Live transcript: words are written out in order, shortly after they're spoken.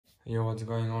Yo, what's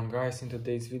going on, guys? In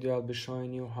today's video I'll be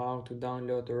showing you how to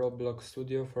download Roblox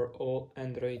Studio for all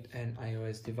Android and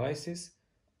iOS devices.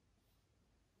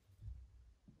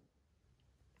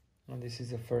 And this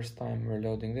is the first time we're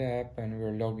loading the app and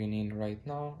we're logging in right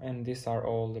now, and these are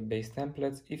all the base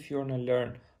templates. If you want to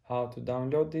learn how to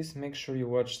download this, make sure you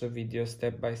watch the video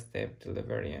step by step till the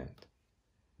very end.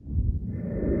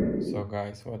 So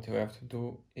guys, what you have to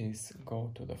do is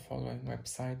go to the following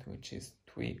website, which is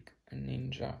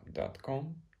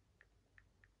tweakninja.com.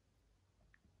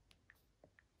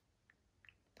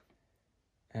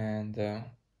 And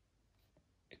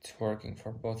it's working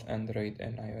for both Android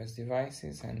and iOS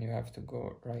devices, and you have to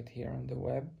go right here on the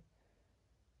web.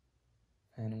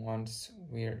 And once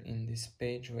we're in this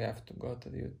page, we have to go to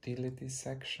the utilities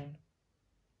section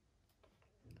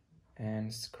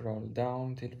and scroll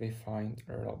down till we find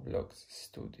Roblox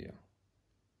Studio.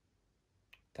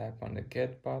 Tap on the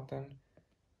get button,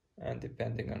 and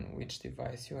depending on which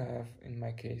device you have, in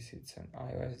my case it's an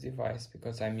iOS device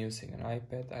because I'm using an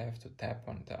iPad, I have to tap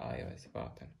on the iOS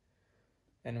button.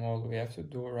 And all we have to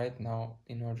do right now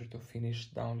in order to finish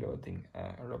downloading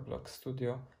Roblox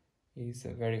Studio is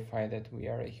verify that we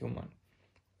are a human.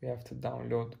 We have to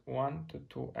download 1 to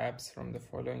 2 apps from the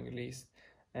following list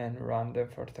and run them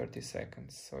for 30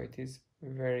 seconds. So it is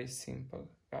very simple,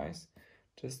 guys.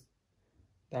 Just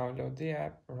download the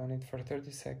app, run it for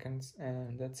 30 seconds,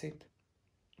 and that's it.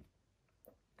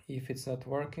 If it's not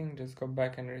working, just go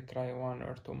back and retry 1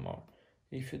 or 2 more.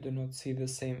 If you do not see the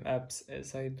same apps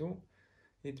as I do,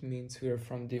 it means we are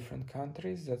from different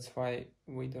countries. That's why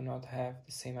we do not have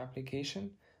the same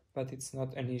application, but it's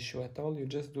not an issue at all. You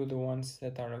just do the ones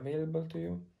that are available to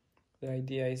you. The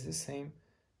idea is the same.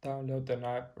 Download an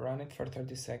app, run it for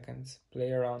 30 seconds,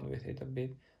 play around with it a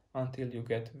bit until you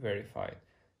get verified.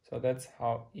 So that's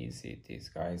how easy it is,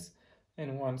 guys.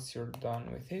 And once you're done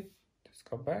with it, just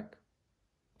go back.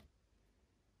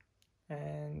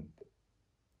 And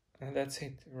that's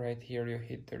it. Right here you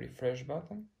hit the refresh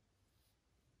button.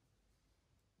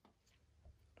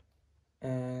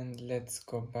 And let's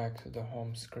go back to the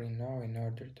home screen now in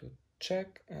order to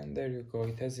check, and there you go.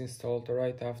 It has installed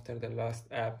right after the last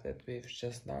app that we've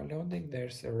just downloaded.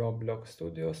 There's a Roblox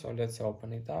Studio, so let's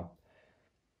open it up.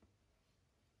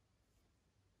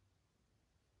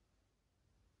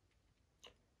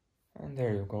 And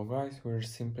there you go, guys. We're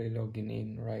simply logging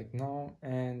in right now,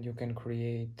 and you can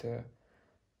create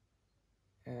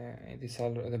these are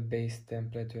the base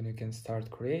template when you can start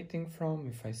creating from.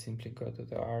 If I simply go to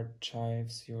the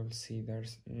archives, you'll see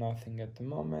there's nothing at the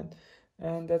moment.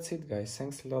 And that's it, guys.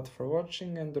 Thanks a lot for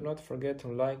watching, and do not forget to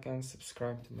like and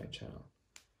subscribe to my channel.